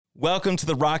Welcome to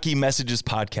the Rocky Messages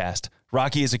podcast.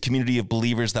 Rocky is a community of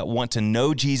believers that want to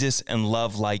know Jesus and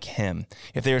love like him.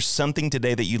 If there's something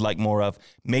today that you'd like more of,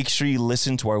 make sure you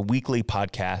listen to our weekly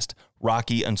podcast,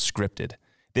 Rocky Unscripted.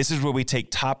 This is where we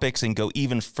take topics and go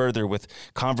even further with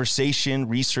conversation,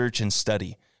 research, and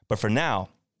study. But for now,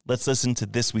 let's listen to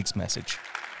this week's message.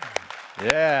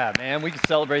 Yeah, man, we can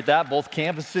celebrate that, both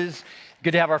campuses.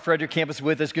 Good to have our Frederick campus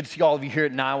with us. Good to see all of you here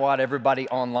at Niwot, everybody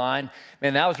online.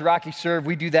 Man, that was Rocky Serve.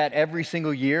 We do that every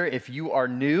single year. If you are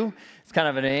new, it's kind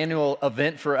of an annual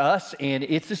event for us, and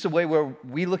it's just a way where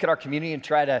we look at our community and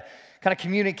try to kind of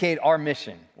communicate our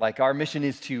mission. Like, our mission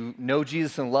is to know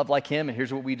Jesus and love like him, and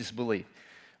here's what we just believe.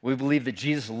 We believe that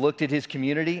Jesus looked at his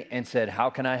community and said,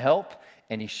 how can I help?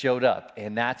 And he showed up,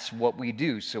 and that's what we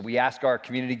do. So we ask our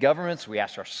community governments, we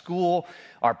ask our school,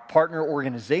 our partner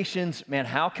organizations, man,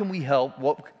 how can we help?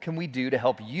 What can we do to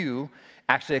help you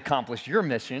actually accomplish your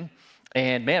mission?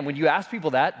 And man, when you ask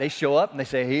people that, they show up and they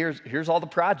say, here's all the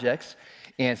projects.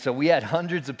 And so we had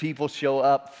hundreds of people show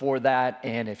up for that,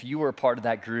 and if you were a part of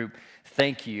that group,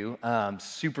 thank you.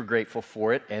 Super grateful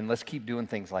for it, and let's keep doing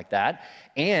things like that.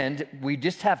 And we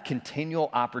just have continual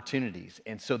opportunities.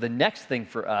 And so the next thing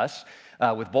for us,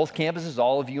 with both campuses,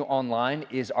 all of you online,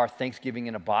 is our Thanksgiving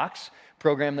in a Box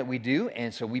program that we do.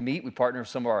 And so we partner with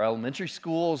some of our elementary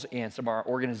schools and some of our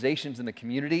organizations in the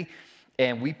community,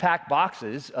 and we pack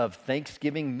boxes of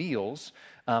Thanksgiving meals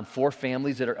for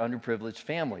families that are underprivileged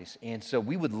families. And so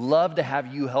we would love to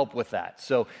have you help with that.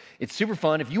 So it's super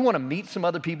fun. If you want to meet some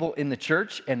other people in the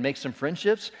church and make some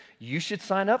friendships, you should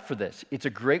sign up for this. It's a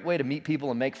great way to meet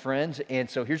people and make friends. And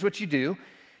so here's what you do.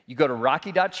 You go to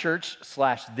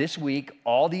rocky.church/thisweek.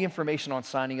 All the information on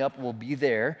signing up will be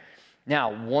there.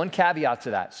 Now, one caveat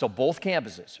to that. So both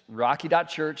campuses,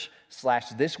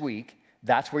 rocky.church/thisweek,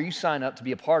 that's where you sign up to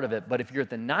be a part of it. But if you're at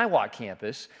the Niwot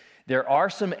campus, there are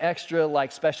some extra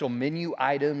special menu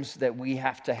items that we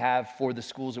have to have for the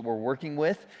schools that we're working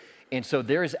with. And so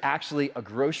there is actually a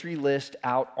grocery list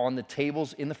out on the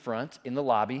tables in the front, in the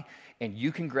lobby, and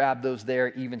you can grab those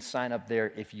there, even sign up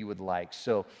there if you would like.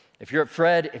 So if you're at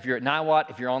Fred, if you're at Niwot,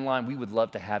 if you're online, we would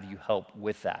love to have you help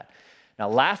with that. Now,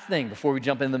 last thing before we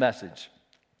jump into the message,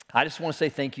 I just want to say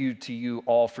thank you to you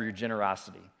all for your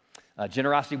generosity.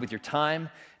 Generosity with your time,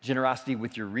 generosity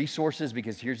with your resources,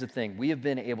 because here's the thing. We have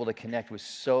been able to connect with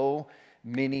so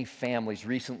many families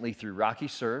recently through Rocky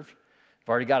Serve. We've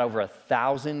already got over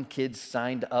 1,000 kids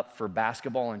signed up for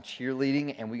basketball and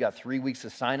cheerleading, and we got 3 weeks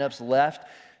of signups left.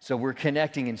 So we're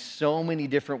connecting in so many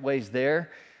different ways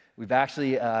there. We've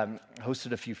actually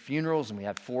hosted a few funerals, and we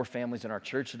have 4 families in our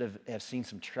church that have seen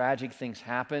some tragic things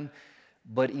happen.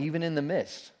 But even in the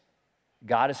midst,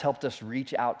 God has helped us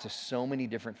reach out to so many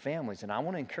different families. And I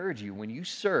want to encourage you, when you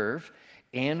serve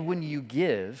and when you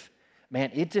give,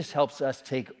 man, it just helps us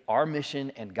take our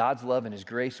mission and God's love and his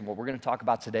grace and what we're going to talk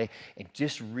about today and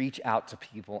just reach out to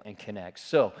people and connect.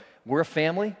 So we're a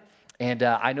family, and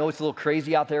I know it's a little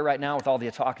crazy out there right now with all the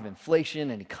talk of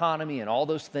inflation and economy and all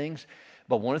those things,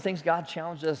 but one of the things God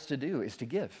challenged us to do is to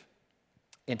give,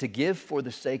 and to give for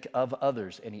the sake of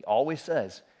others. And he always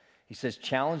says,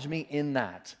 challenge me in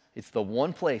that. It's the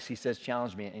one place he says,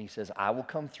 challenge me, and he says, I will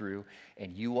come through,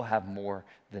 and you will have more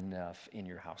than enough in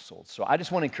your household. So I just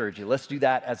want to encourage you. Let's do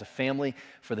that as a family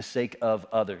for the sake of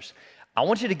others. I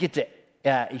want you to get to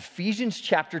Ephesians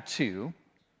chapter 2,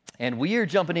 and we are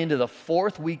jumping into the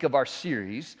 4th week of our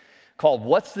series called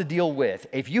What's the Deal With?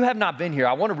 If you have not been here,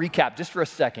 I want to recap just for a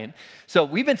second. So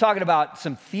we've been talking about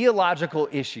some theological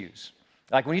issues.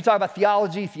 Like when you talk about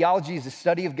theology is the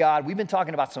study of God. We've been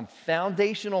talking about some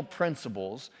foundational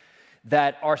principles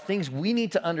that are things we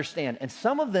need to understand. And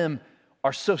some of them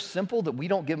are so simple that we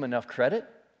don't give them enough credit.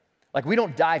 Like we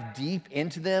don't dive deep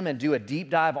into them and do a deep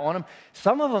dive on them.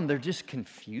 Some of them, they're just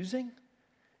confusing.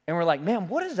 And we're like, man,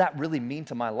 what does that really mean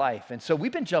to my life? And so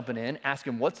we've been jumping in,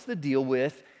 asking what's the deal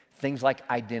with things like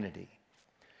identity.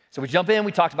 So we jump in,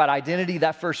 we talked about identity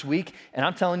that first week, and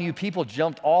I'm telling you, people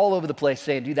jumped all over the place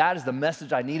saying, dude, that is the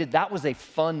message I needed. That was a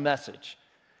fun message.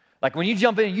 Like when you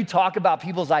jump in and you talk about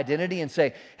people's identity and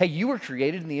say, hey, you were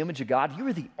created in the image of God. You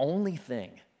were the only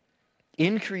thing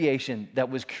in creation that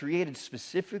was created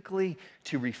specifically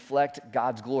to reflect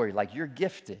God's glory. Like you're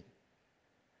gifted.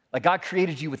 Like God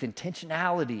created you with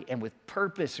intentionality and with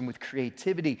purpose and with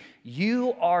creativity.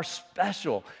 You are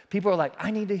special. People are like,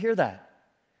 I need to hear that.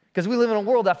 Because we live in a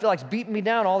world that I feel like is beating me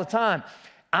down all the time.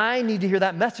 I need to hear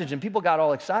that message. And people got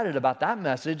all excited about that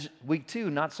message. Week 2,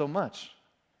 not so much.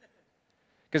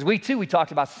 Because week 2, we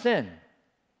talked about sin.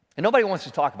 And nobody wants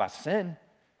to talk about sin,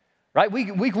 right?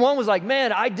 Week 1 was like,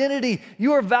 man, identity,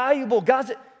 you are valuable.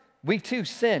 Week 2,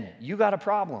 sin, you got a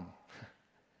problem.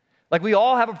 Like we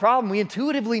all have a problem. We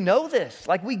intuitively know this.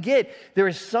 Like we get there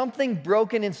is something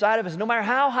broken inside of us, no matter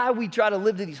how high we try to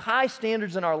live to these high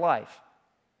standards in our life.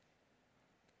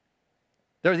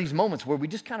 There are these moments where we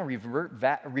just kind of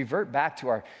revert back to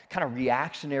our kind of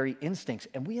reactionary instincts,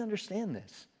 and we understand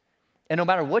this. And no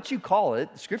matter what you call it,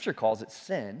 Scripture calls it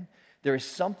sin, there is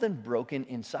something broken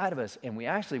inside of us. And we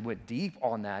actually went deep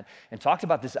on that and talked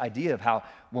about this idea of how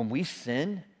when we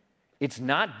sin, it's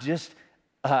not just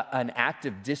an act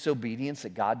of disobedience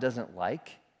that God doesn't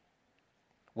like.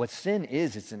 What sin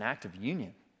is, it's an act of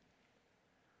union.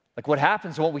 Like what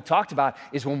happens, what we talked about,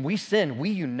 is when we sin, we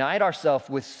unite ourselves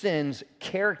with sin's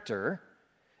character,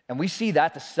 and we see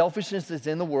that the selfishness that's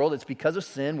in the world, it's because of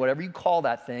sin, whatever you call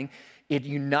that thing, it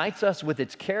unites us with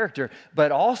its character,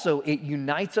 but also it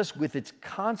unites us with its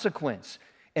consequence.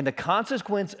 And the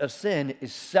consequence of sin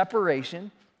is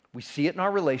separation. We see it in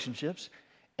our relationships,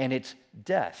 and it's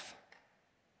death.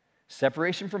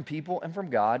 Separation from people and from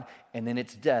God, and then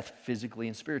it's death physically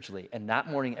and spiritually. And that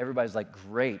morning, everybody's like,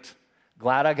 great.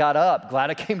 Glad I got up. Glad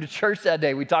I came to church that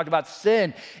day. We talked about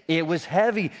sin. It was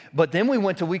heavy. But then we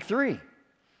went to week 3.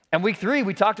 And week 3,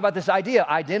 we talked about this idea.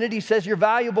 Identity says you're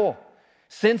valuable.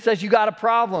 Sin says you got a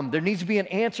problem. There needs to be an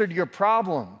answer to your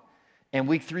problem. And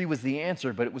week 3 was the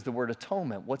answer, but it was the word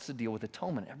atonement. What's the deal with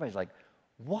atonement? Everybody's like,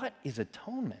 what is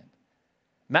atonement?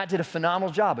 Matt did a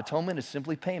phenomenal job. Atonement is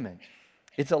simply payment.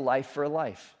 It's a life for a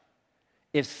life.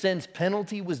 If sin's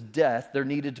penalty was death, there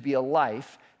needed to be a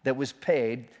life that was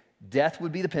paid. Death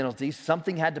would be the penalty.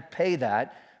 Something had to pay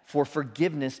that for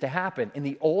forgiveness to happen. In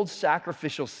the old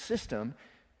sacrificial system,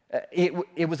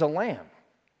 it was a lamb.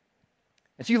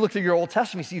 And so you look through your Old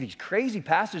Testament, you see these crazy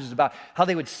passages about how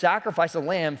they would sacrifice a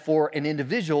lamb for an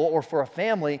individual or for a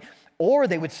family, or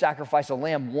they would sacrifice a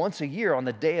lamb once a year on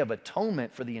the Day of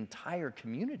Atonement for the entire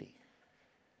community,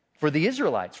 for the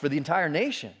Israelites, for the entire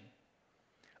nation.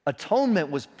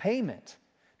 Atonement was payment.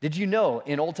 Did you know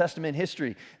in Old Testament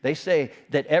history, they say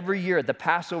that every year at the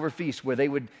Passover feast where they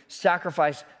would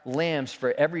sacrifice lambs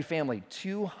for every family,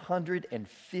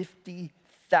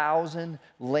 250,000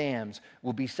 lambs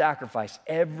will be sacrificed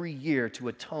every year to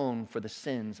atone for the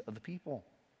sins of the people.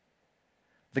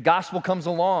 The gospel comes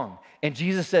along and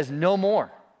Jesus says, no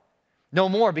more. No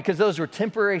more, because those were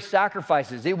temporary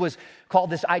sacrifices. It was called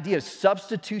this idea of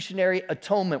substitutionary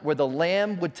atonement, where the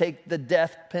lamb would take the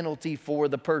death penalty for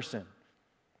the person.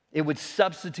 It would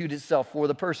substitute itself for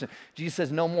the person. Jesus says,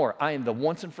 no more. I am the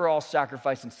once and for all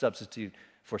sacrifice and substitute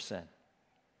for sin.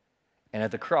 And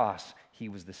at the cross, he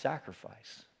was the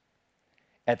sacrifice.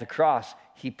 At the cross,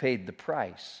 he paid the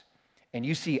price. And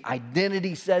you see,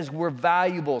 identity says we're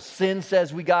valuable. Sin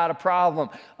says we got a problem.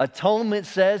 Atonement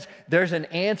says there's an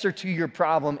answer to your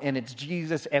problem, and it's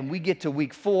Jesus. And we get to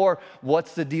week 4.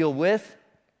 What's the deal with?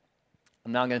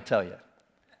 I'm not going to tell you.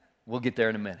 We'll get there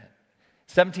in a minute.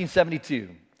 1772,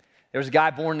 there was a guy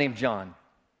born named John.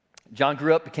 John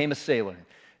grew up, became a sailor.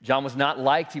 John was not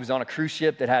liked. He was on a cruise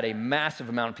ship that had a massive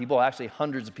amount of people, actually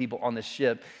hundreds of people on this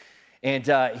ship.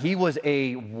 And he was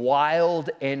a wild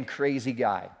and crazy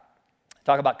guy.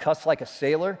 Talk about cuss like a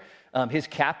sailor. His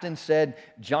captain said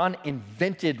John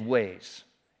invented ways,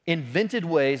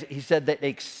 he said, that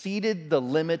exceeded the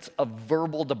limits of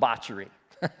verbal debauchery.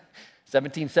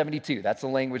 1772, that's the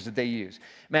language that they use.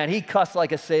 Man, he cussed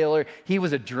like a sailor. He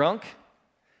was a drunk.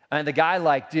 And the guy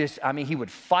he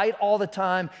would fight all the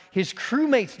time. His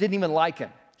crewmates didn't even like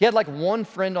him. He had like one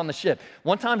friend on the ship.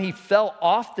 One time he fell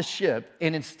off the ship,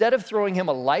 and instead of throwing him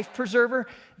a life preserver,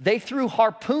 they threw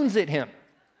harpoons at him.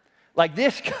 Like,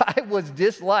 this guy was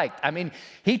disliked. I mean,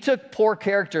 he took poor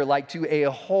character like to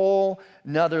a whole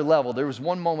nother level. There was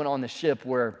one moment on the ship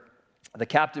where the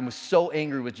captain was so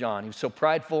angry with John. He was so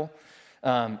prideful.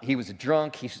 He was a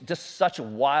drunk. He's just such a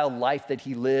wild life that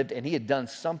he lived, and he had done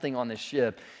something on the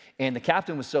ship. And the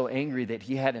captain was so angry that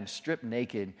he had him stripped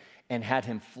naked and had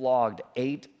him flogged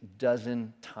 8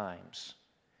 times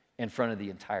in front of the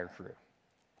entire crew.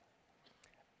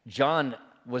 John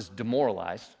was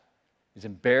demoralized. He was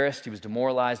embarrassed. He was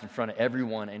demoralized in front of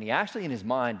everyone. And he actually, in his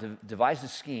mind, devised a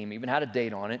scheme, even had a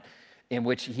date on it, in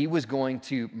which he was going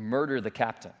to murder the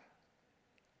captain.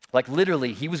 Like,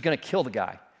 literally, he was going to kill the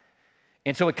guy.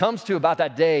 And so it comes to about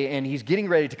that day, and he's getting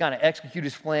ready to kind of execute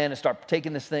his plan and start take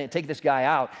this guy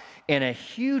out, and a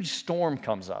huge storm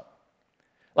comes up.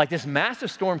 Like, this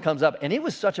massive storm comes up, and it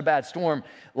was such a bad storm,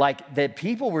 like, that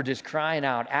people were just crying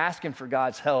out, asking for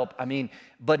God's help. I mean,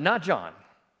 but not John.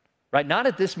 Right? Not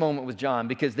at this moment with John,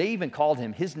 because they even called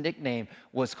him, his nickname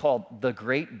was called the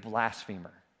Great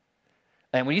Blasphemer.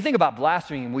 And when you think about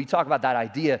blasphemy, and we talk about that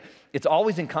idea, it's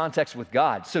always in context with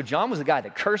God. So John was the guy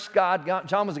that cursed God.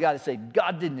 John was the guy that said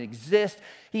God didn't exist.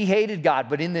 He hated God.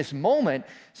 But in this moment,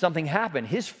 something happened.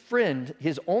 His friend,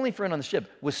 his only friend on the ship,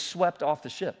 was swept off the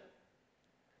ship.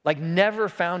 Like never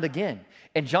found again.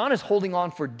 And John is holding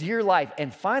on for dear life.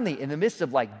 And finally, in the midst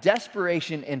of like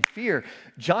desperation and fear,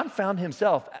 John found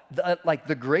himself, like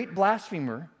the great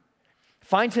blasphemer,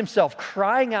 finds himself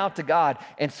crying out to God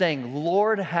and saying,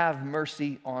 Lord, have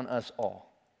mercy on us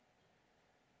all.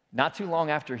 Not too long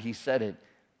after he said it,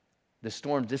 the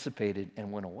storm dissipated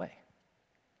and went away.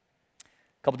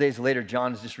 A couple days later,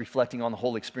 John is just reflecting on the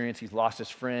whole experience. He's lost his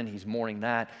friend. He's mourning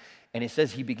that. And it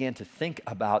says he began to think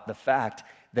about the fact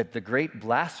that the great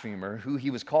blasphemer, who he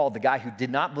was called, the guy who did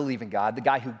not believe in God, the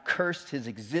guy who cursed his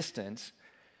existence,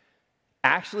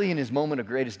 actually in his moment of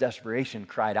greatest desperation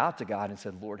cried out to God and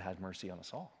said, Lord, have mercy on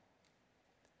us all.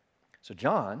 So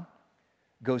John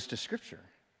goes to Scripture.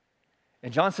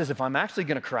 And John says, if I'm actually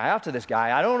going to cry out to this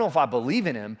guy, I don't know if I believe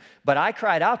in him, but I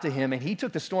cried out to him and he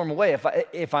took the storm away.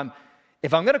 If I'm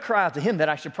going to cry out to him, then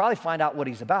I should probably find out what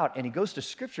he's about. And he goes to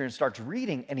Scripture and starts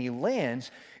reading, and he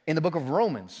lands in the book of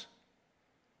Romans.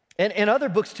 And other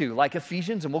books too, like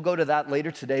Ephesians, and we'll go to that later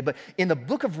today. But in the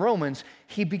book of Romans,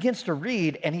 he begins to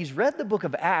read, and he's read the book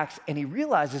of Acts, and he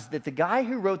realizes that the guy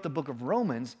who wrote the book of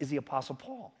Romans is the Apostle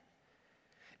Paul.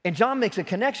 And John makes a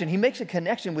connection. He makes a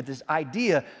connection with this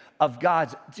idea of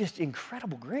God's just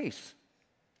incredible grace.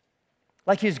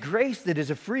 Like his grace that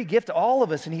is a free gift to all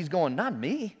of us, and he's going, not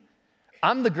me.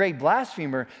 I'm the great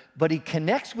blasphemer. But he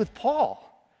connects with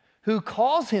Paul, who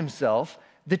calls himself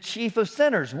the chief of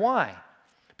sinners. Why?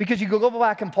 Because you go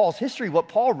back in Paul's history, what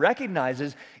Paul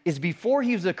recognizes is before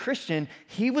he was a Christian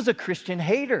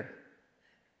hater.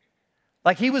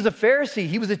 Like he was a Pharisee,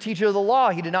 he was a teacher of the law,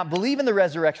 he did not believe in the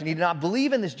resurrection, he did not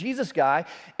believe in this Jesus guy.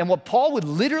 And what Paul would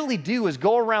literally do is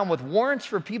go around with warrants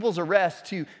for people's arrests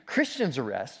to Christians'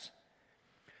 arrests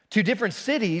to different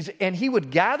cities, and he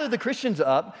would gather the Christians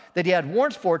up that he had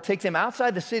warrants for, take them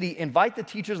outside the city, invite the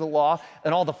teachers of the law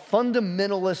and all the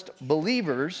fundamentalist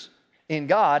believers in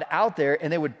God out there,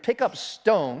 and they would pick up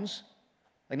stones,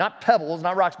 like not pebbles,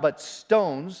 not rocks, but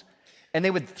stones, and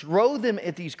they would throw them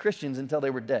at these Christians until they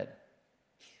were dead.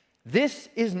 This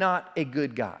is not a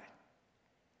good guy.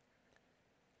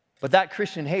 But that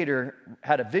Christian hater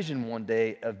had a vision one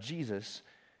day of Jesus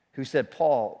who said,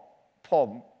 Paul,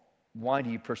 why do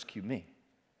you persecute me?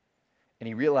 And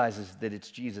he realizes that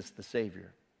it's Jesus the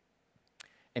Savior.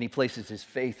 And he places his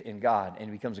faith in God, and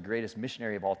he becomes the greatest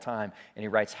missionary of all time. And he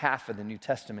writes half of the New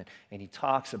Testament, and he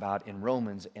talks about in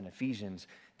Romans and Ephesians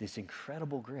this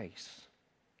incredible grace.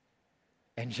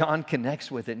 And John connects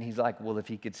with it, and he's like, well, if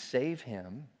he could save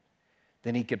him,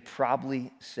 then he could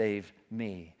probably save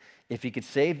me. If he could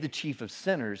save the chief of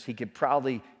sinners, he could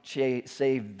probably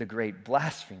save the great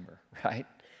blasphemer, right?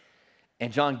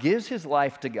 And John gives his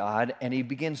life to God, and he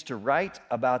begins to write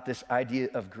about this idea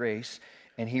of grace.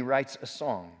 And he writes a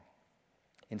song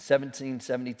in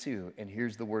 1772, and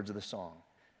here's the words of the song.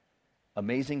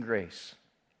 Amazing grace,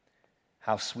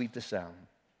 how sweet the sound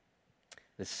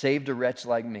that saved a wretch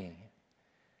like me.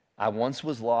 I once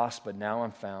was lost, but now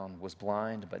I'm found, was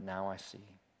blind, but now I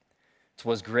see.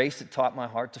 'Twas grace that taught my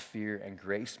heart to fear, and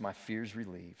grace my fears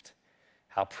relieved.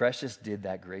 How precious did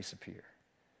that grace appear,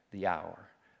 the hour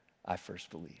I first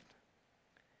believed.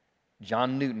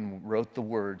 John Newton wrote the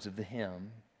words of the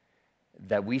hymn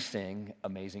that we sing,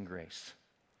 Amazing Grace.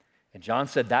 And John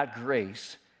said that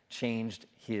grace changed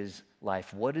his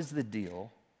life. What is the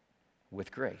deal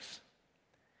with grace?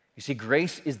 You see,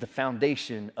 grace is the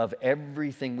foundation of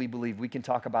everything we believe. We can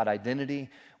talk about identity,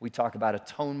 we talk about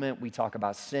atonement, we talk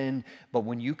about sin, but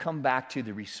when you come back to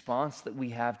the response that we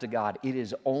have to God, it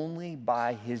is only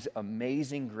by his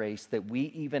amazing grace that we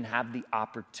even have the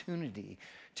opportunity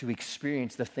to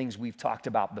experience the things we've talked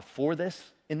about before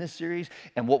this in this series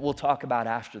and what we'll talk about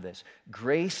after this.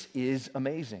 Grace is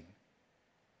amazing.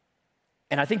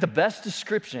 And I think the best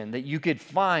description that you could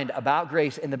find about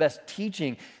grace and the best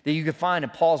teaching that you could find in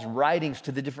Paul's writings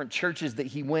to the different churches that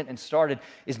he went and started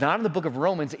is not in the book of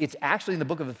Romans, it's actually in the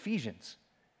book of Ephesians.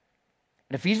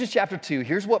 In Ephesians chapter 2,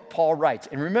 here's what Paul writes.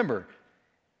 And remember,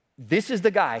 this is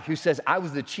the guy who says, I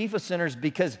was the chief of sinners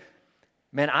because,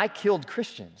 man, I killed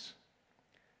Christians.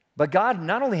 But God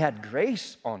not only had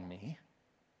grace on me,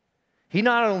 he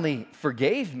not only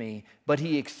forgave me, but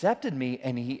he accepted me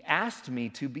and he asked me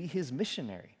to be his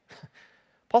missionary.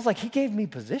 Paul's like, he gave me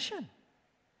position.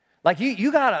 Like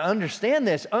you got to understand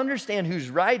this, understand who's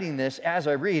writing this as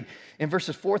I read. In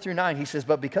verses 4 through 9, he says,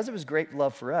 but because of his great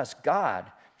love for us, God,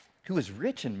 who is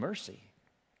rich in mercy,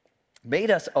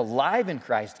 made us alive in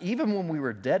Christ, even when we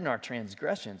were dead in our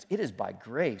transgressions. It is by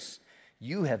grace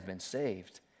you have been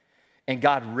saved. And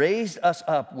God raised us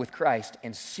up with Christ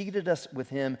and seated us with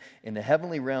him in the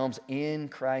heavenly realms in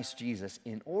Christ Jesus,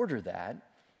 in order that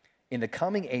in the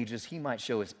coming ages he might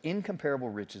show us incomparable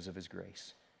riches of his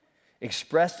grace,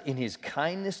 expressed in his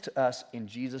kindness to us in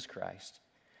Jesus Christ.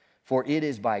 For it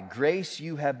is by grace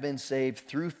you have been saved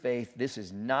through faith. This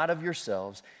is not of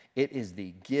yourselves. It is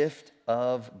the gift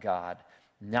of God,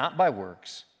 not by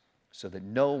works, so that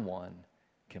no one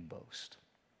can boast.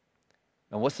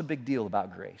 Now, what's the big deal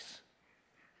about grace?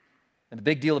 And the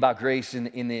big deal about grace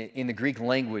in the Greek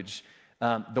language,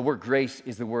 the word grace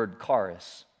is the word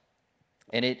charis.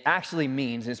 And it actually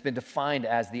means, and it's been defined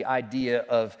as the idea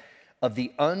of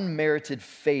the unmerited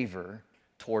favor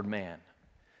toward man.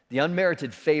 The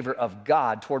unmerited favor of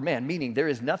God toward man, meaning there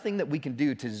is nothing that we can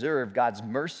do to deserve God's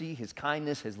mercy, his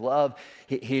kindness, his love,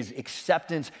 his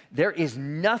acceptance. There is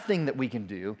nothing that we can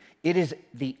do. It is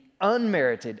the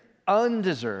unmerited,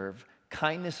 undeserved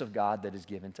kindness of God that is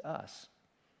given to us.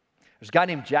 There's a guy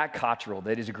named Jack Cottrell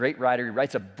that is a great writer. He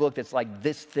writes a book that's like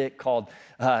this thick called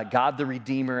God the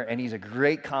Redeemer, and he's a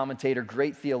great commentator,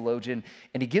 great theologian,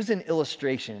 and he gives an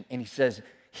illustration, and he says,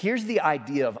 here's the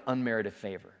idea of unmerited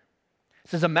favor. He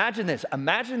says, imagine this.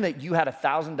 Imagine that you had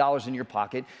 $1,000 in your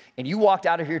pocket, and you walked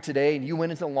out of here today, and you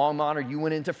went into Longmont, or you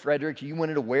went into Frederick, you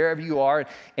went into wherever you are,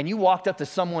 and you walked up to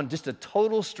someone, just a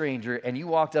total stranger, and you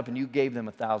walked up and you gave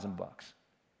them $1,000.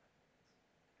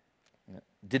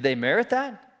 Did they merit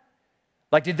that?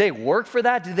 Like, did they work for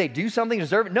that? Did they do something to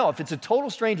deserve it? No, if it's a total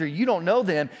stranger, you don't know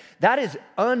them, that is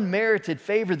unmerited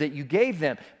favor that you gave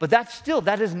them. But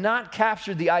that has not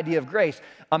captured the idea of grace.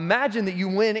 Imagine that you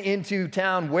went into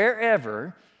town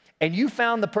wherever, and you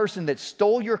found the person that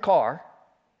stole your car.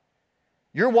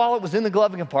 Your wallet was in the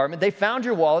glove compartment. They found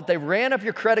your wallet. They ran up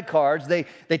your credit cards. They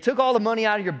took all the money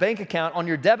out of your bank account on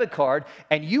your debit card,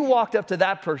 and you walked up to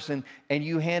that person, and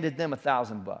you handed them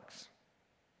 $1,000.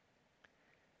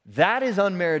 That is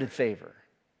unmerited favor.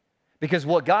 Because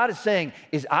what God is saying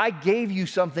is, I gave you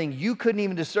something you couldn't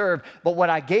even deserve, but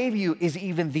what I gave you is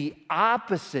even the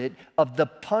opposite of the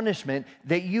punishment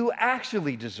that you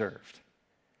actually deserved.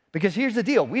 Because here's the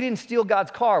deal. We didn't steal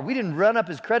God's car. We didn't run up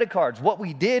his credit cards. What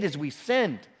we did is we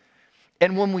sinned.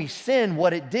 And when we sinned,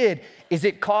 what it did is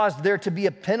it caused there to be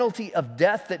a penalty of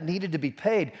death that needed to be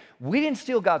paid. We didn't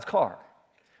steal God's car.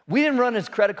 We didn't run his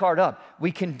credit card up.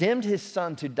 We condemned his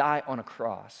son to die on a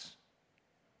cross.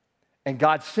 And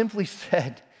God simply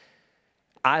said,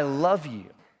 I love you.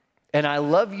 And I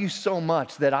love you so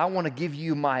much that I want to give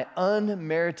you my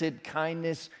unmerited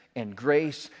kindness and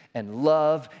grace and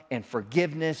love and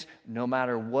forgiveness, no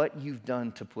matter what you've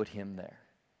done to put him there.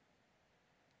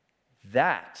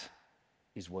 That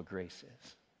is what grace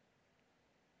is.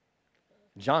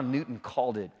 John Newton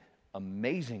called it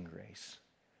amazing grace.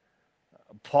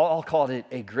 Paul called it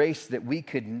a grace that we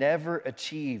could never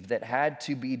achieve, that had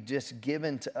to be just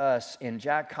given to us. And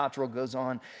Jack Cottrell goes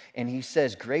on and he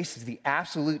says, grace is the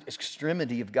absolute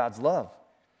extremity of God's love.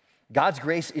 God's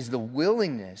grace is the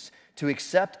willingness to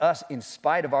accept us in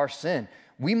spite of our sin.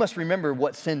 We must remember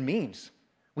what sin means.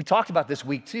 We talked about this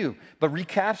week too, but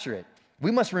recapture it.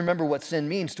 We must remember what sin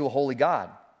means to a holy God.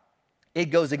 It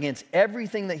goes against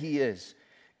everything that he is.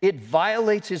 It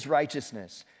violates his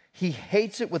righteousness. He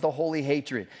hates it with a holy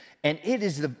hatred, and it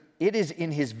is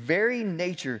in his very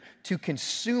nature to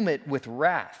consume it with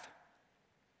wrath.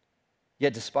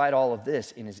 Yet despite all of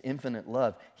this, in his infinite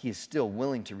love, he is still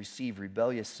willing to receive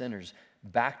rebellious sinners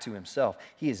back to himself.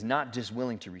 He is not just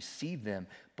willing to receive them,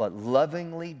 but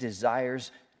lovingly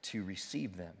desires to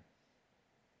receive them.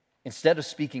 Instead of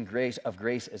speaking of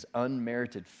grace as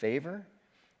unmerited favor,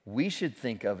 we should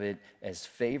think of it as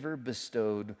favor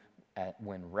bestowed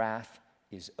when wrath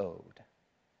is owed.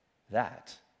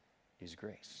 That is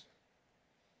grace.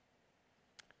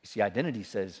 You see, identity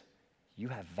says you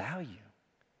have value.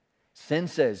 Sin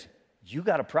says you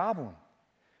got a problem.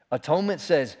 Atonement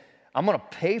says I'm going to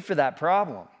pay for that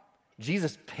problem.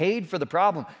 Jesus paid for the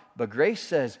problem. But grace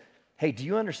says, hey, do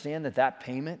you understand that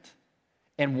payment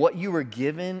and what you were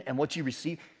given and what you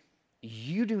received,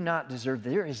 you do not deserve?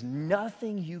 There is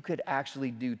nothing you could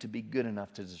actually do to be good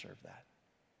enough to deserve that.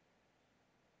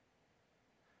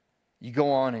 You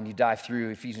go on and you dive through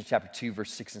Ephesians chapter 2,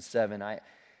 verse 6 and 7.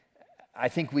 I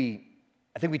think we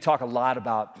talk a lot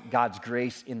about God's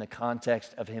grace in the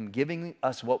context of him giving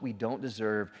us what we don't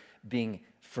deserve, being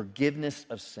forgiveness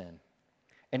of sin,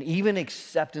 and even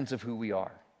acceptance of who we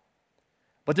are.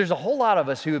 But there's a whole lot of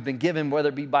us who have been given, whether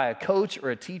it be by a coach or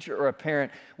a teacher or a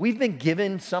parent, we've been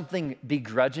given something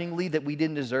begrudgingly that we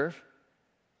didn't deserve.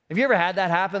 Have you ever had that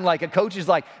happen? Like a coach is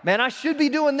like, man, I should be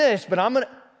doing this, but I'm going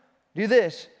to do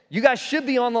this. You guys should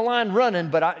be on the line running,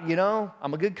 but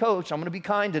I'm a good coach. I'm going to be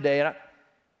kind today. And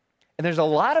there's a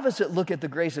lot of us that look at the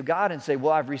grace of God and say,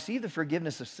 well, I've received the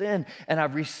forgiveness of sin and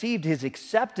I've received his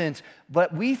acceptance,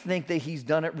 but we think that he's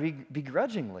done it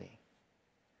begrudgingly.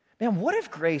 Man, what if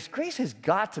grace has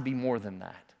got to be more than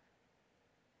that.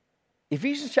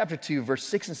 Ephesians chapter 2, verse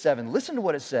 6 and 7, listen to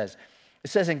what it says. It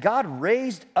says, and God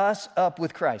raised us up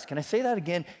with Christ. Can I say that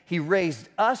again? He raised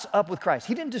us up with Christ.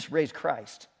 He didn't just raise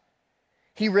Christ.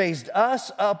 He raised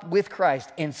us up with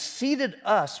Christ and seated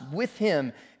us with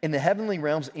him in the heavenly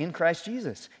realms in Christ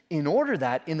Jesus, in order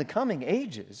that in the coming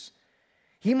ages,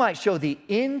 he might show the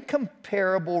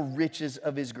incomparable riches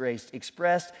of his grace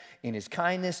expressed in his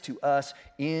kindness to us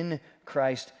in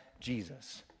Christ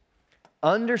Jesus.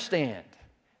 Understand,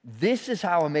 this is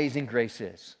how amazing grace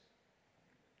is.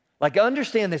 Like,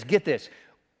 understand this, get this.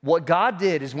 What God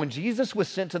did is when Jesus was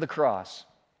sent to the cross,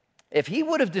 if he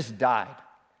would have just died,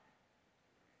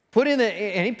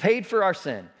 and he paid for our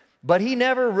sin, but he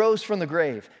never rose from the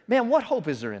grave. Man, what hope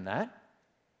is there in that?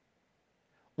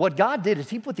 What God did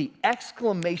is he put the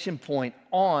exclamation point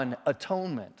on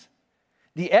atonement.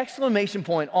 The exclamation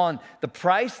point on the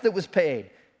price that was paid.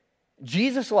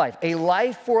 Jesus' life, a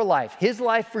life for life, his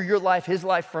life for your life, his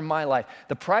life for my life.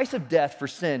 The price of death for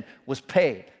sin was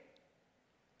paid.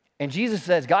 And Jesus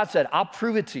says, God said, I'll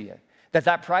prove it to you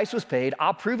that price was paid.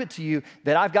 I'll prove it to you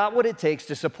that I've got what it takes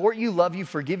to support you, love you,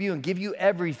 forgive you, and give you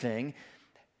everything.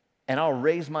 And I'll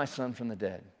raise my son from the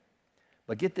dead.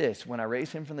 But get this, when I raise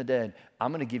him from the dead,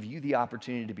 I'm going to give you the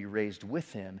opportunity to be raised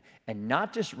with him, and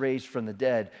not just raised from the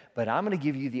dead, but I'm going to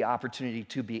give you the opportunity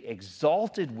to be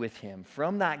exalted with him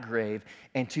from that grave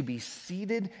and to be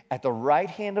seated at the right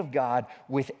hand of God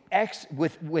with access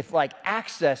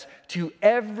to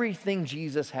everything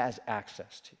Jesus has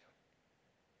access to.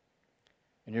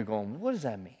 And you're going, what does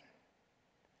that mean?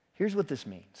 Here's what this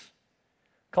means.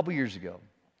 A couple years ago,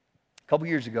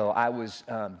 I was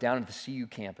down at the CU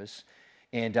campus,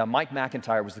 and Mike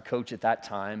McIntyre was the coach at that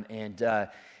time,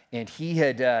 and he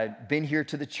had been here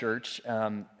to the church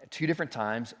 2 different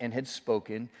times and had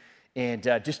spoken, and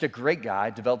just a great guy.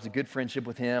 Developed a good friendship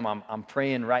with him. I'm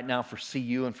praying right now for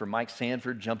CU and for Mike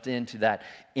Sanford. Jumped into that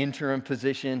interim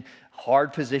position,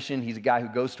 hard position. He's a guy who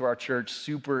goes to our church.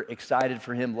 Super excited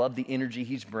for him. Love the energy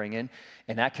he's bringing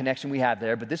and that connection we have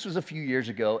there. But this was a few years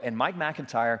ago, and Mike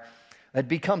McIntyre had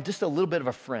become just a little bit of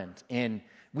a friend, and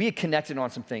we had connected on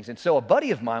some things. And so a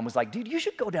buddy of mine was like, dude, you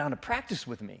should go down to practice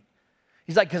with me.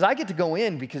 He's like, because I get to go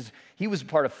in, because he was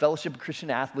part of Fellowship of Christian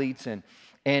Athletes.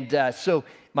 And so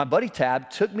my buddy Tab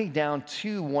took me down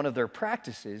to one of their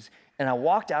practices, and I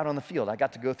walked out on the field. I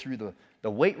got to go through the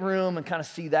weight room and kind of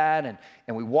see that,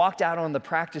 and we walked out on the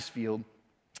practice field,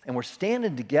 and we're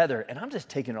standing together, and I'm just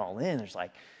taking it all in. There's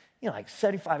like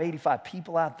 75, 85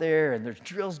 people out there, and there's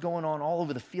drills going on all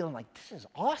over the field. I'm like, this is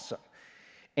awesome.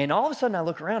 And all of a sudden I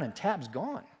look around and Tab's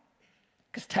gone,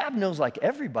 because Tab knows like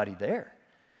everybody there.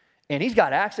 And he's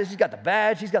got access, he's got the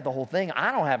badge, he's got the whole thing.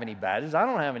 I don't have any badges, I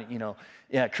don't have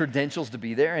any, credentials to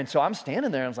be there. And so I'm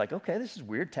standing there and I was like, okay, this is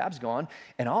weird, Tab's gone.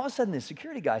 And all of a sudden this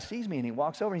security guy sees me and he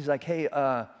walks over and he's like, hey,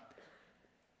 are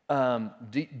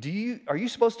you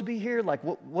supposed to be here? Like,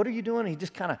 what are you doing? And he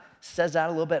just kind of says that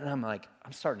a little bit, and I'm like,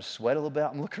 I'm starting to sweat a little bit.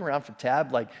 I'm looking around for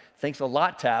Tab, like, thanks a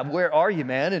lot, Tab. Where are you,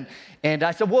 man? And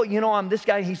I said, well, I'm this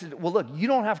guy. He said, well, look, you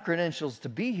don't have credentials to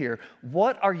be here.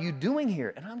 What are you doing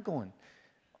here? And I'm going,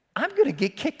 I'm going to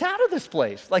get kicked out of this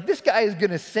place. Like, this guy is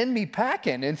going to send me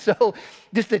packing. And so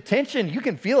just the tension, you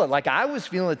can feel it. Like I was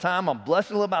feeling the time. I'm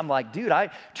blushing a little bit. I'm like, dude,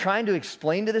 trying to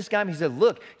explain to this guy. He said,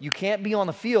 look, you can't be on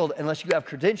the field unless you have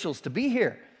credentials to be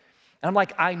here. And I'm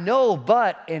like, I know,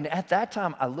 and at that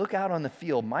time, I look out on the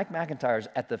field. Mike McIntyre's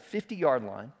at the 50-yard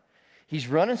line. He's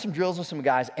running some drills with some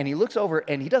guys, and he looks over,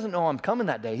 and he doesn't know I'm coming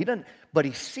that day. But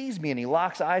he sees me, and he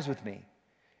locks eyes with me.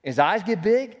 His eyes get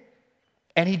big,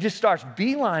 and he just starts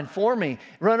beeline for me,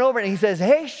 run over, and he says,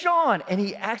 hey, Sean. And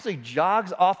he actually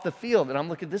jogs off the field. And I'm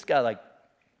looking at this guy like,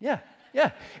 yeah.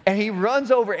 And he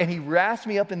runs over, and he wraps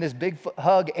me up in this big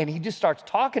hug, and he just starts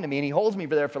talking to me, and he holds me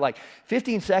there for like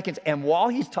 15 seconds. And while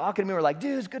he's talking to me, we're like,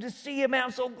 dude, it's good to see you, man.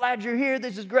 I'm so glad you're here.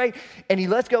 This is great. And he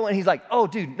lets go, and he's like, oh,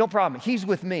 dude, no problem. He's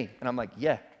with me. And I'm like,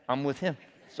 yeah, I'm with him.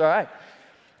 It's all right.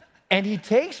 And he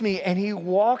takes me and he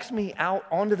walks me out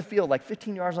onto the field, like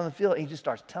 15 yards on the field, and he just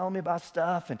starts telling me about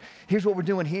stuff, and here's what we're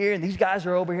doing here, and these guys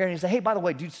are over here, and he said, hey, by the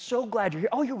way, dude, so glad you're here.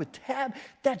 Oh, you're with Tab?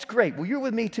 That's great. Well, you're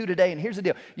with me too today, and here's the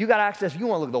deal. You got access. You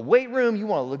want to look at the weight room. You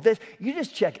want to look at this. You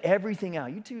just check everything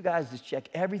out. You two guys just check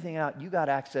everything out. You got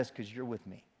access because you're with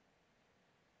me.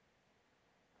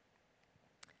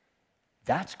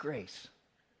 That's grace.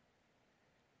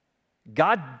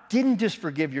 God didn't just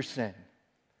forgive your sin.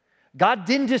 God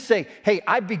didn't just say, hey,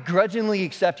 I begrudgingly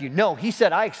accept you. No, he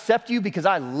said, I accept you because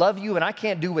I love you and I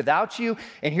can't do without you.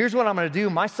 And here's what I'm going to do.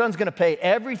 My son's going to pay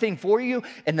everything for you,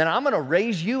 and then I'm going to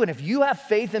raise you. And if you have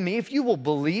faith in me, if you will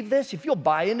believe this, if you'll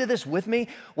buy into this with me,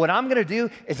 what I'm going to do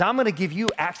is I'm going to give you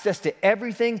access to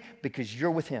everything because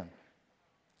you're with him.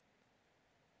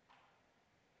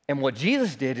 And what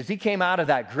Jesus did is he came out of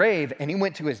that grave and he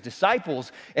went to his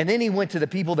disciples, and then he went to the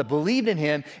people that believed in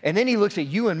him, and then he looks at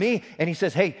you and me and he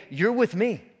says, hey, you're with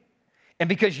me. And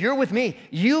because you're with me,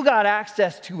 you got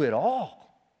access to it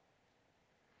all.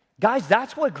 Guys,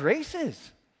 that's what grace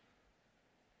is.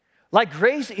 Like,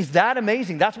 grace is that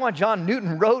amazing. That's why John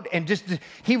Newton wrote, and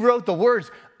he wrote the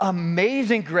words,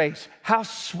 amazing grace. How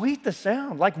sweet the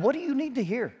sound. Like, what do you need to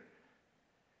hear?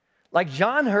 Like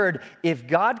John heard, if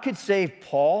God could save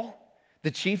Paul, the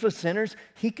chief of sinners,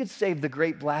 he could save the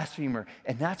great blasphemer.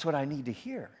 And that's what I need to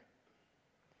hear.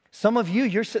 Some of you,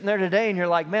 you're sitting there today and you're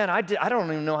like, man, I don't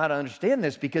even know how to understand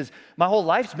this because my whole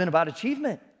life's been about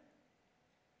achievement.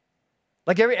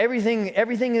 Like everything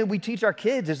that we teach our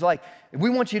kids is like, we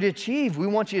want you to achieve. We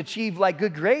want you to achieve like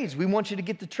good grades. We want you to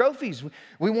get the trophies.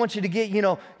 We want you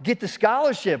to get the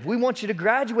scholarship. We want you to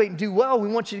graduate and do well. We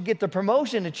want you to get the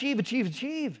promotion,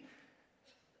 achieve.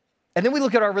 And then we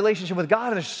look at our relationship with God,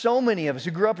 and there's so many of us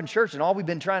who grew up in church, and all we've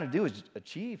been trying to do is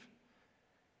achieve.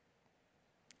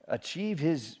 Achieve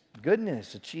his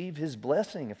goodness, achieve his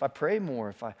blessing. If I pray more,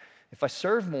 if I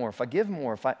serve more, if I give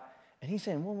more, and he's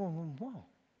saying, whoa.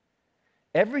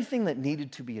 Everything that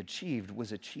needed to be achieved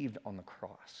was achieved on the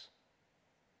cross.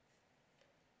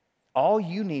 All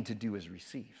you need to do is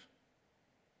receive.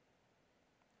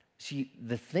 See,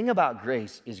 the thing about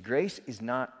grace is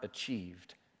not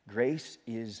achieved. Grace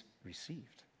is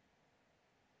received.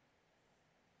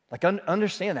 Like,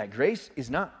 understand that. Grace is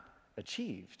not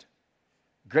achieved.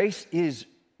 Grace is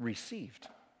received.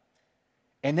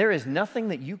 And there is nothing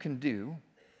that you can do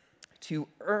to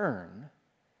earn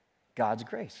God's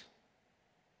grace.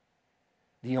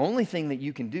 The only thing that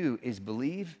you can do is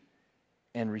believe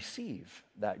and receive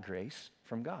that grace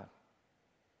from God.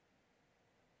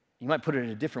 You might put it in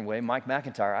a different way. Mike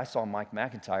MacIntyre, I saw Mike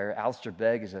MacIntyre. Alistair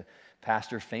Begg is a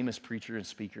pastor, famous preacher and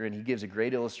speaker, and he gives a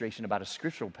great illustration about a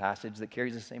scriptural passage that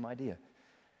carries the same idea.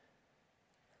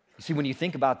 You see, when you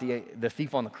think about the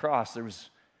thief on the cross,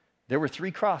 there were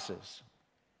 3 crosses.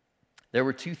 There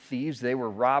were 2 thieves. They were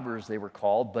robbers, they were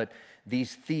called, but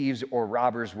these thieves or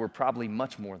robbers were probably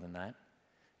much more than that.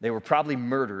 They were probably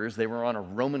murderers. They were on a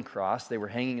Roman cross. They were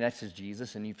hanging next to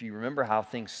Jesus. And if you remember how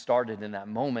things started in that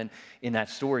moment, in that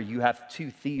story, you have 2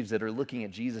 thieves that are looking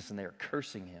at Jesus and they are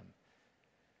cursing him.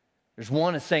 There's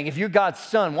one that's saying, if you're God's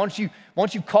son, why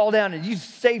don't you call down and you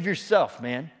save yourself,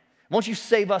 man? Why don't you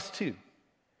save us too?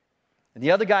 And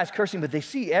the other guy's cursing, but they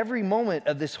see every moment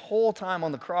of this whole time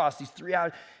on the cross, these 3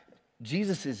 hours,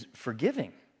 Jesus is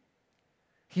forgiving.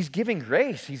 He's giving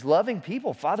grace. He's loving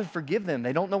people. Father, forgive them.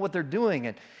 They don't know what they're doing.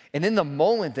 And in the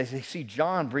moment, they see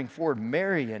John bring forward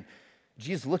Mary, and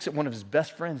Jesus looks at one of his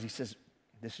best friends. He says,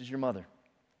 this is your mother.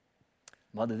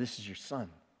 Mother, this is your son.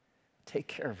 Take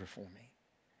care of her for me.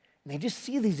 And they just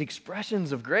see these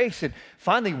expressions of grace. And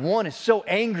finally, one is so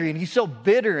angry, and he's so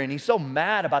bitter, and he's so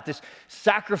mad about this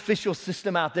sacrificial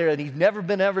system out there that he's never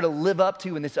been able to live up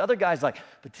to. And this other guy's like,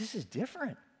 but this is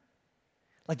different.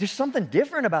 Like, there's something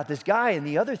different about this guy. And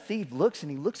the other thief looks,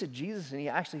 and he looks at Jesus, and he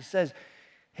actually says,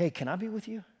 hey, can I be with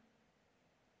you?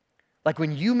 Like,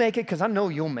 when you make it, because I know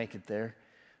you'll make it there,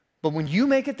 but when you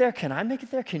make it there, can I make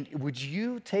it there? Would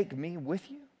you take me with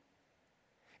you?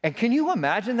 And can you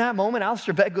imagine that moment?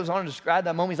 Alistair Begg goes on to describe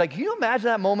that moment. He's like, can you imagine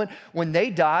that moment when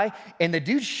they die, and the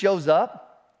dude shows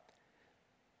up?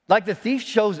 Like, the thief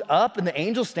shows up, and the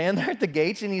angels stand there at the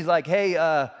gates, and he's like, hey,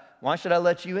 why should I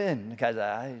let you in? Because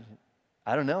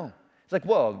I don't know. It's like,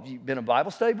 whoa, you been a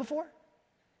Bible study before?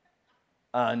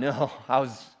 No, I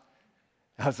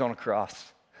was on a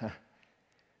cross.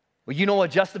 Well, you know what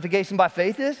justification by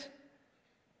faith is?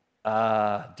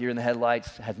 Deer in the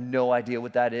headlights, has no idea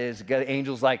what that is. The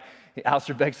angel's like,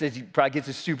 Alistair Begg says he probably gets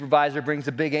his supervisor, brings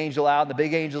the big angel out, and the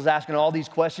big angel's asking all these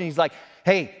questions. He's like,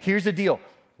 hey, here's the deal.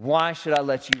 Why should I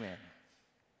let you in?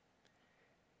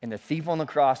 And the thief on the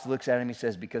cross looks at him, he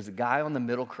says, because the guy on the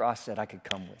middle cross said I could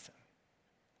come with him.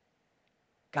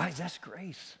 Guys, that's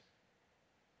grace.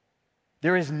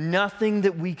 There is nothing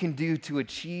that we can do to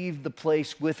achieve the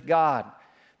place with God.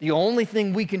 The only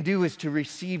thing we can do is to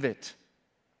receive it.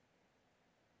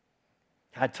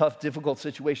 I had a tough, difficult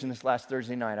situation this last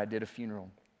Thursday night. I did a funeral.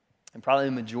 And probably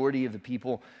the majority of the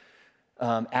people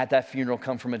at that funeral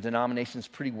come from a denomination that's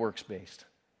pretty works-based.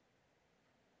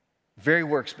 Very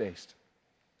works-based.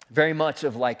 very much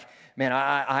of like, man,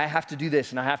 I have to do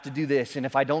this and I have to do this. And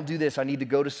if I don't do this, I need to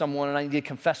go to someone and I need to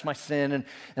confess my sin and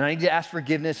I need to ask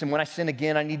forgiveness. And when I sin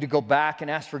again, I need to go back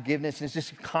and ask forgiveness. And it's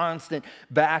just constant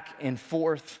back and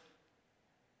forth.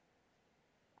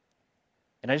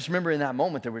 And I just remember in that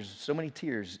moment, there was so many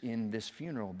tears in this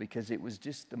funeral because it was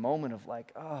just the moment of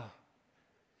like, oh.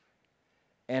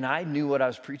 And I knew what I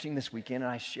was preaching this weekend,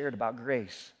 and I shared about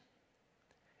grace.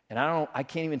 And I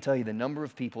can't even tell you the number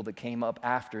of people that came up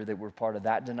after that were part of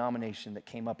that denomination that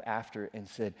came up after and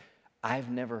said, I've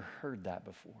never heard that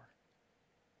before.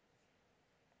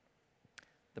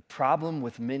 The problem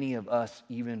with many of us,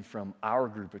 even from our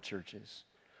group of churches,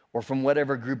 or from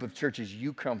whatever group of churches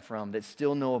you come from that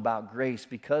still know about grace,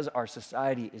 because our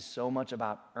society is so much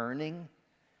about earning,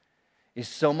 is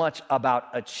so much about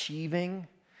achieving,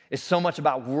 is so much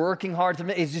about working hard,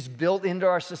 it's just built into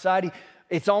our society.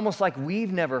 It's almost like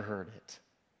we've never heard it.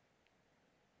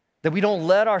 That we don't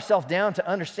let ourselves down to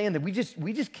understand that we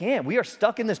just can't. We are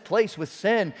stuck in this place with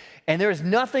sin, and there is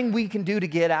nothing we can do to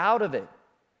get out of it.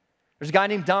 There's a guy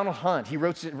named Donald Hunt. He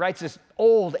writes this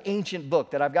old, ancient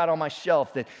book that I've got on my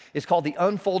shelf that is called The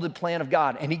Unfolded Plan of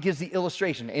God, and he gives the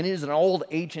illustration, and it is an old,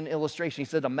 ancient illustration. He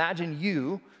said, imagine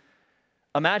you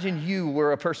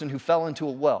were a person who fell into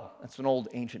a well. That's an old,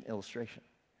 ancient illustration.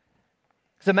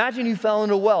 So imagine you fell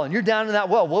into a well and you're down in that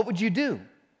well. What would you do?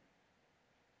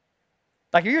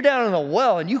 Like if you're down in a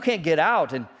well and you can't get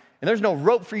out and there's no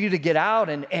rope for you to get out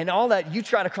and all that, you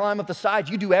try to climb up the sides.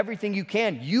 You do everything you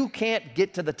can. You can't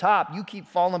get to the top. You keep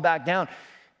falling back down.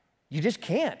 You just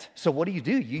can't. So what do?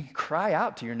 You cry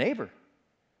out to your neighbor.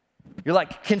 You're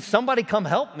like, can somebody come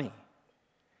help me?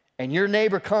 And your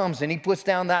neighbor comes and he puts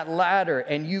down that ladder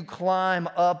and you climb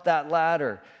up that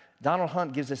ladder. Donald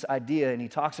Hunt gives this idea, and he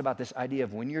talks about this idea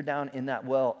of when you're down in that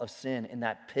well of sin, in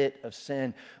that pit of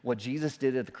sin, what Jesus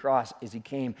did at the cross is he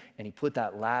came and he put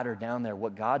that ladder down there.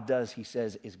 What God does, he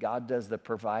says, is God does the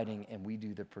providing and we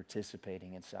do the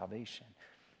participating in salvation.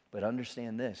 But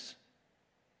understand this.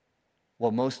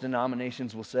 What most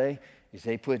denominations will say is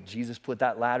Jesus put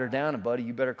that ladder down, and buddy,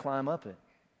 you better climb up it.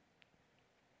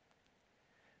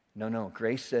 No,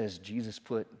 grace says Jesus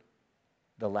put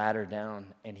the ladder down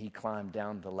and he climbed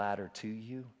down the ladder to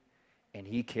you and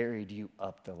he carried you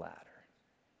up the ladder.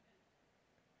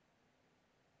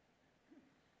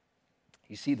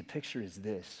 You see, the picture is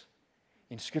this.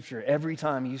 In Scripture, every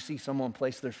time you see someone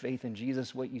place their faith in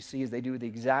Jesus, what you see is they do the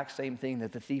exact same thing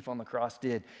that the thief on the cross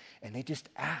did, and they just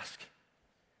ask.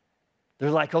 They're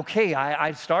like, okay,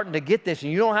 I'm starting to get this,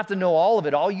 and you don't have to know all of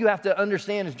it. All you have to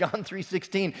understand is John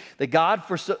 3:16, that God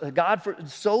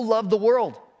so loved the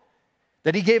world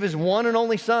that he gave his one and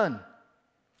only Son,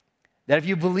 that if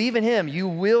you believe in him, you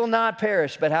will not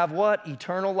perish, but have what?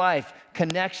 Eternal life,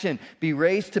 connection, be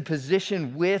raised to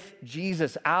position with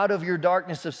Jesus out of your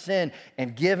darkness of sin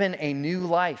and given a new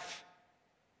life.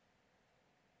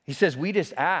 He says, we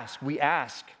just ask, we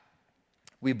ask.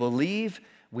 We believe,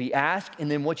 we ask, and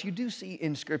then what you do see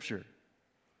in Scripture,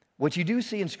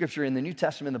 in the New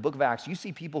Testament, in the book of Acts, you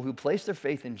see people who place their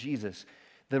faith in Jesus.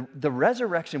 The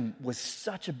resurrection was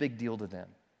such a big deal to them.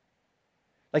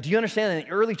 Like, do you understand in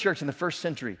the early church in the first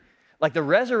century, like the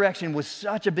resurrection was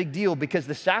such a big deal because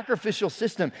the sacrificial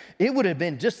system, it would have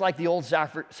been just like the old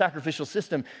sacrificial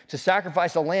system to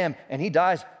sacrifice a lamb and he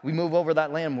dies, we move over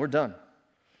that lamb, we're done.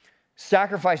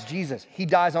 Sacrifice Jesus, he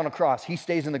dies on a cross, he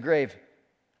stays in the grave.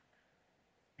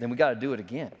 Then we got to do it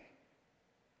again.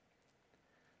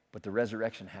 But the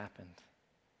resurrection happened.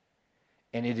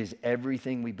 And it is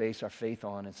everything we base our faith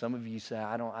on. And some of you say,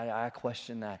 I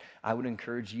question that. I would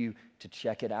encourage you to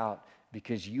check it out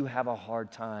because you have a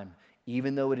hard time,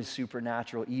 even though it is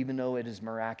supernatural, even though it is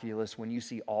miraculous, when you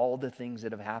see all the things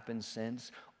that have happened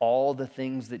since, all the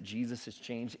things that Jesus has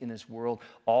changed in this world,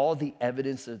 all the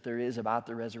evidence that there is about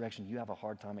the resurrection, you have a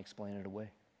hard time explaining it away.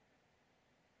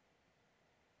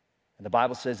 And the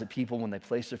Bible says that people, when they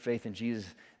place their faith in Jesus,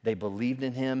 they believed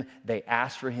in him, they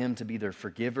asked for him to be their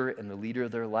forgiver and the leader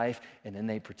of their life, and then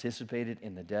they participated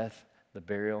in the death, the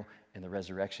burial, and the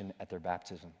resurrection at their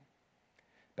baptism.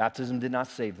 Baptism did not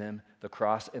save them. The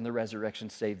cross and the resurrection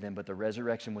saved them, but the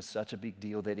resurrection was such a big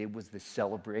deal that it was the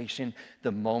celebration,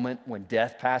 the moment when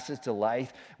death passes to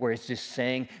life, where it's just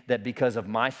saying that because of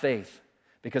my faith,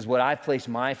 because what I've placed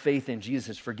my faith in, Jesus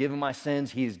has forgiven my sins,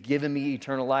 he has given me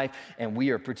eternal life, and we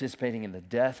are participating in the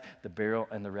death, the burial,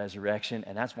 and the resurrection.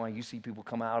 And that's why you see people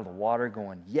come out of the water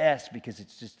going, yes, because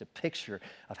it's just a picture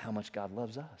of how much God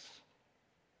loves us.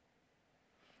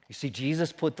 You see,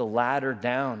 Jesus put the ladder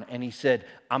down, and he said,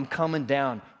 I'm coming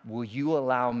down. Will you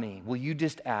allow me? Will you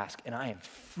just ask? And I am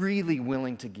freely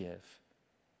willing to give.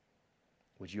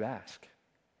 Would you ask?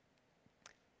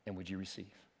 And would you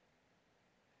receive?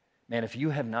 Man, if you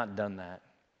have not done that,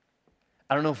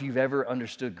 I don't know if you've ever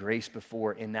understood grace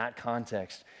before in that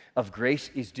context of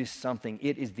grace is just something.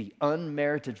 It is the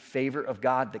unmerited favor of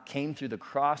God that came through the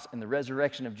cross and the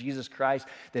resurrection of Jesus Christ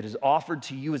that is offered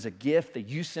to you as a gift that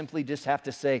you simply just have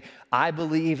to say, I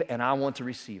believe and I want to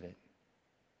receive it.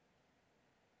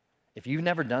 If you've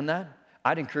never done that,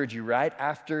 I'd encourage you right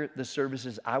after the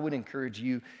services, I would encourage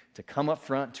you to come up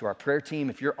front to our prayer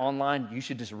team. If you're online, you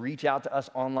should just reach out to us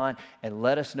online and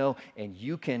let us know, and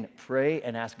you can pray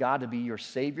and ask God to be your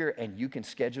Savior, and you can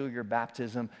schedule your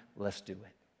baptism. Let's do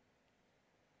it.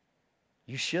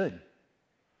 You should.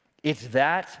 It's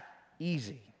that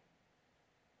easy.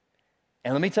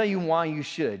 And let me tell you why you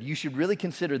should. You should really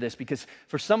consider this, because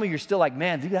for some of you, you're still like,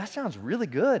 man, dude, that sounds really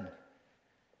good.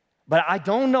 But I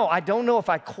don't know if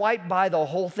I quite buy the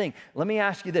whole thing. Let me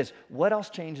ask you this. What else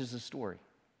changes the story?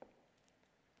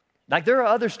 Like, there are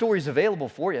other stories available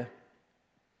for you.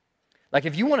 Like,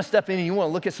 if you want to step in and you want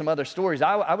to look at some other stories,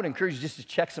 I would encourage you just to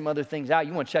check some other things out.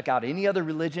 You want to check out any other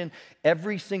religion,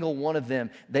 every single one of them,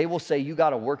 they will say you got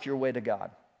to work your way to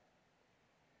God.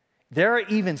 There are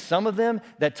even some of them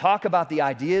that talk about the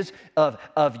ideas of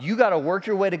you got to work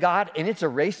your way to God, and it's a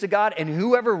race to God, and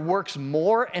whoever works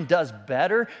more and does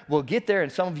better will get there, and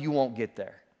some of you won't get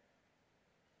there.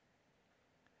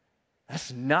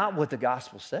 That's not what the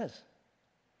gospel says.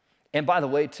 And by the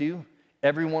way, too,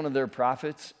 every one of their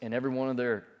prophets and every one of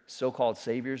their so-called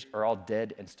saviors are all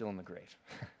dead and still in the grave.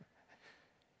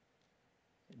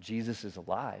 Jesus is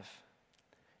alive.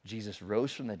 Jesus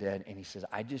rose from the dead, and he says,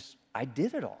 I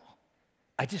did it all.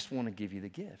 I just want to give you the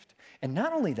gift. And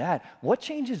not only that, what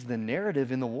changes the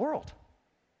narrative in the world?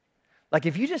 Like,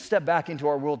 if you just step back into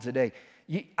our world today,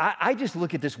 I just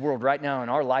look at this world right now in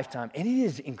our lifetime, and it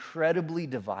is incredibly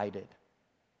divided.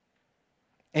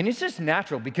 And it's just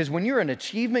natural, because when you're an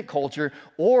achievement culture,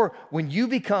 or when you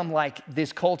become like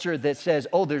this culture that says,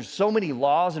 oh, there's so many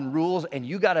laws and rules, and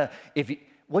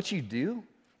what you do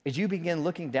is you begin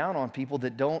looking down on people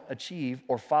that don't achieve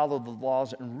or follow the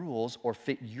laws and rules or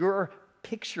fit your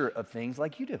picture of things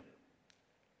like you do.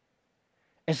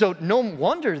 And so no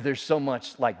wonder there's so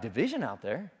much like division out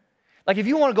there. Like, if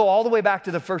you want to go all the way back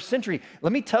to the first century,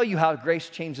 let me tell you how grace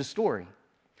changed the story.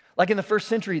 Like, in the first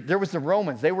century, there was the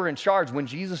Romans. They were in charge when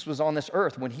Jesus was on this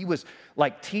earth, when he was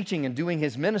like teaching and doing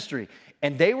his ministry.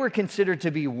 And they were considered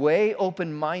to be way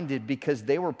open-minded because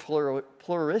they were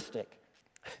pluralistic.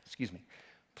 Excuse me.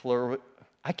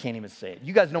 I can't even say it.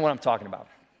 You guys know what I'm talking about.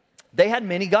 They had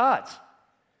many gods,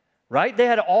 right? They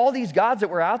had all these gods that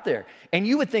were out there. And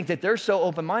you would think that they're so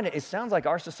open-minded. It sounds like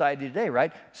our society today,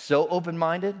 right? So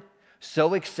open-minded,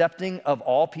 so accepting of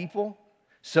all people,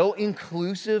 so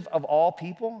inclusive of all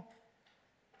people.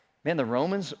 Man, the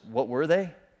Romans, what were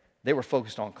they? They were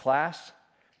focused on class.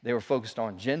 They were focused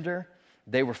on gender.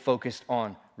 They were focused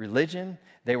on religion.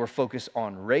 They were focused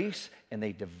on race, and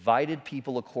they divided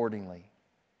people accordingly.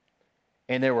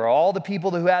 And there were all the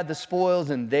people who had the spoils,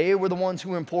 and they were the ones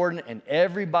who were important, and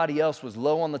everybody else was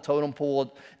low on the totem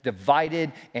pole,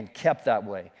 divided, and kept that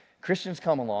way. Christians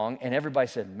come along, and everybody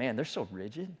said, man, they're so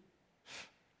rigid.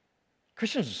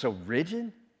 Christians are so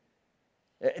rigid.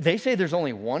 They say there's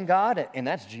only one God, and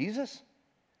that's Jesus.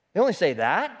 They only say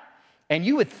that. And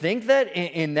you would think that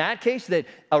in that case, that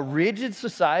a rigid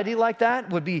society like that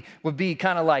would be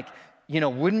kind of like,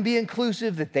 wouldn't be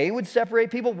inclusive, that they would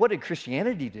separate people. What did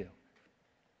Christianity do?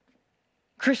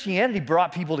 Christianity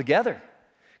brought people together.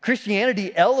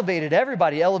 Christianity elevated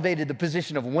everybody, elevated the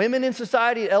position of women in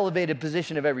society, elevated the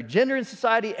position of every gender in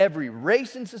society, every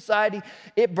race in society.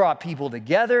 It brought people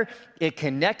together. It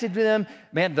connected with them.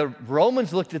 Man, the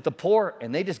Romans looked at the poor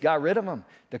and they just got rid of them.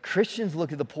 The Christians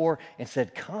looked at the poor and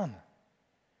said, come,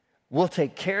 we'll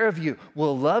take care of you.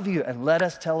 We'll love you, and let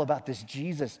us tell you about this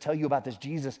Jesus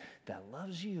that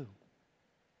loves you.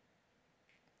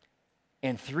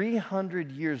 And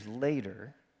 300 years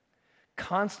later,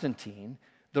 Constantine,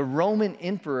 the Roman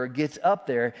emperor, gets up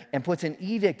there and puts an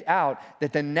edict out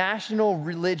that the national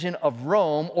religion of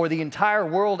Rome, or the entire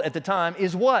world at the time,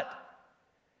 is what?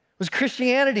 It was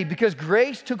Christianity, because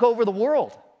grace took over the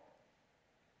world.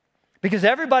 Because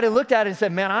everybody looked at it and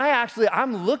said, man,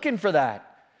 I'm looking for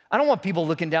that. I don't want people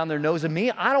looking down their nose at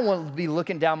me. I don't want to be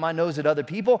looking down my nose at other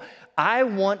people. I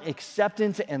want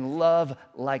acceptance and love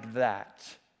like that.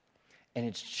 And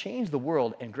it's changed the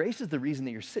world, and grace is the reason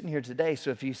that you're sitting here today. So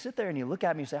if you sit there and you look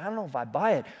at me and say, I don't know if I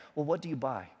buy it, well, what do you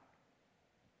buy?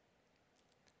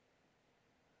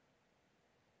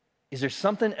 Is there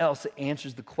something else that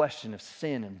answers the question of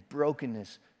sin and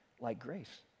brokenness like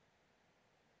grace?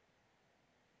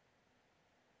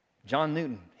 John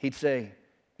Newton, he'd say,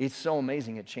 it's so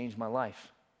amazing it changed my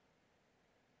life.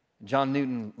 John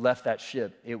Newton left that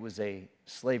ship. It was a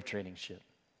slave trading ship.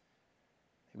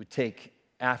 He would take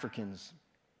Africans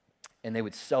and they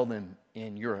would sell them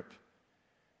in Europe.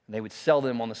 And they would sell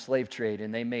them on the slave trade,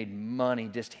 and they made money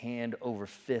just hand over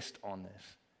fist on this.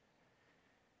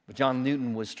 But John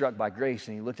Newton was struck by grace,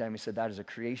 and he looked at him and he said, that is a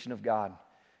creation of God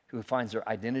who finds their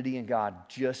identity in God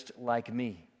just like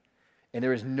me. And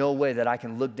there is no way that I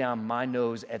can look down my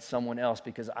nose at someone else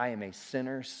because I am a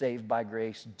sinner saved by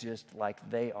grace just like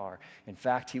they are. In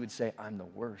fact, he would say, I'm the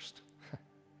worst.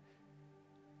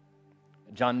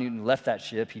 John Newton left that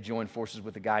ship. He joined forces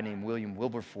with a guy named William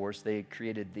Wilberforce. They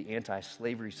created the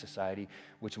Anti-Slavery Society,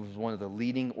 which was one of the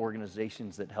leading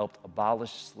organizations that helped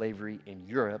abolish slavery in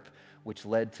Europe, which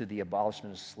led to the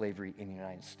abolishment of slavery in the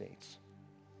United States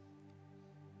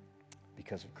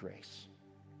because of grace.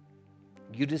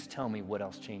 You just tell me what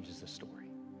else changes the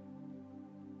story.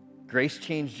 Grace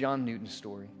changed John Newton's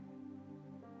story.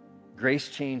 Grace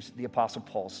changed the Apostle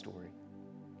Paul's story.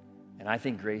 And I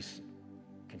think grace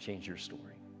can change your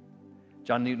story.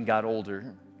 John Newton got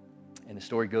older, and the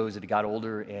story goes that he got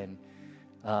older and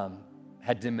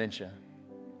had dementia.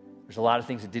 There's a lot of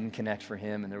things that didn't connect for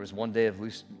him, and there was one day of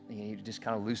he just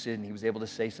kind of lucid, and he was able to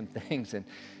say some things, and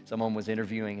someone was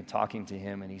interviewing and talking to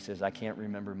him, and he says, I can't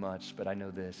remember much, but I know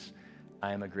this.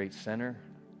 I am a great sinner,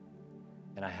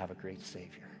 and I have a great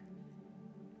Savior.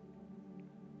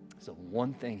 So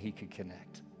one thing he could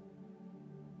connect.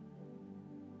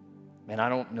 Man, I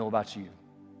don't know about you,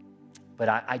 but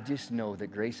I just know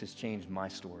that grace has changed my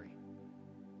story.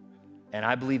 And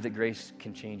I believe that grace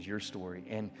can change your story.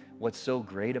 And what's so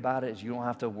great about it is you don't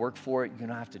have to work for it. You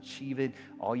don't have to achieve it.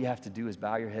 All you have to do is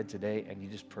bow your head today and you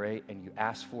just pray and you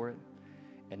ask for it.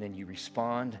 And then you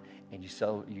respond and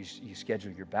you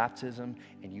schedule your baptism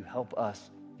and you help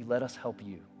us. You let us help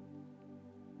you.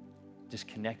 Just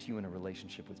connect you in a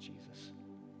relationship with Jesus.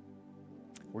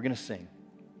 We're going to sing.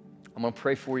 I'm going to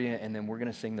pray for you, and then we're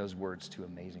going to sing those words to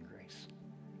Amazing Grace.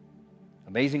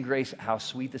 Amazing Grace, how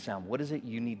sweet the sound. What is it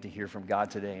you need to hear from God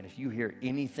today? And if you hear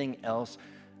anything else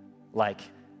like,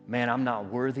 man, I'm not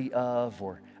worthy of,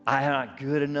 or I'm not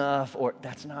good enough, or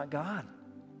that's not God.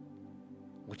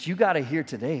 What you got to hear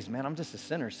today is, man, I'm just a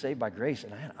sinner saved by grace,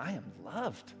 and I am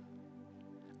loved.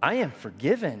 I am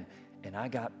forgiven, and I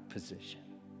got position.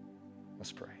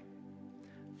 Let's pray.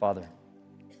 Father,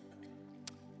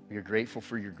 we are grateful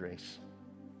for your grace.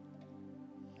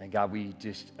 And God, we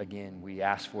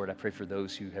ask for it. I pray for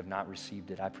those who have not received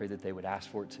it. I pray that they would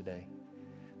ask for it today.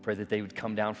 Pray that they would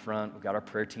come down front. We've got our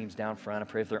prayer teams down front. I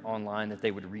pray if they're online that they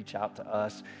would reach out to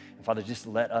us. And Father, just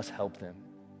let us help them.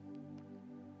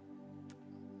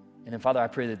 And then Father, I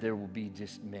pray that there will be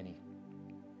just many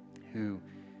who,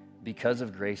 because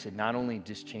of grace, it not only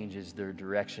just changes their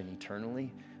direction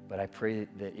eternally, but I pray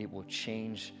that it will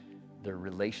change their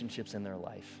relationships in their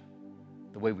life,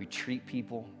 the way we treat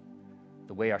people,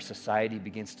 the way our society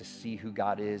begins to see who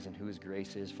God is and who his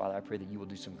grace is. Father, I pray that you will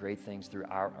do some great things through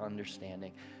our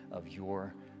understanding of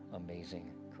your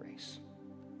amazing grace.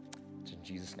 It's in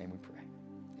Jesus' name we pray.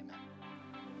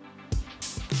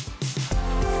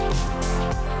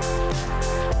 Amen.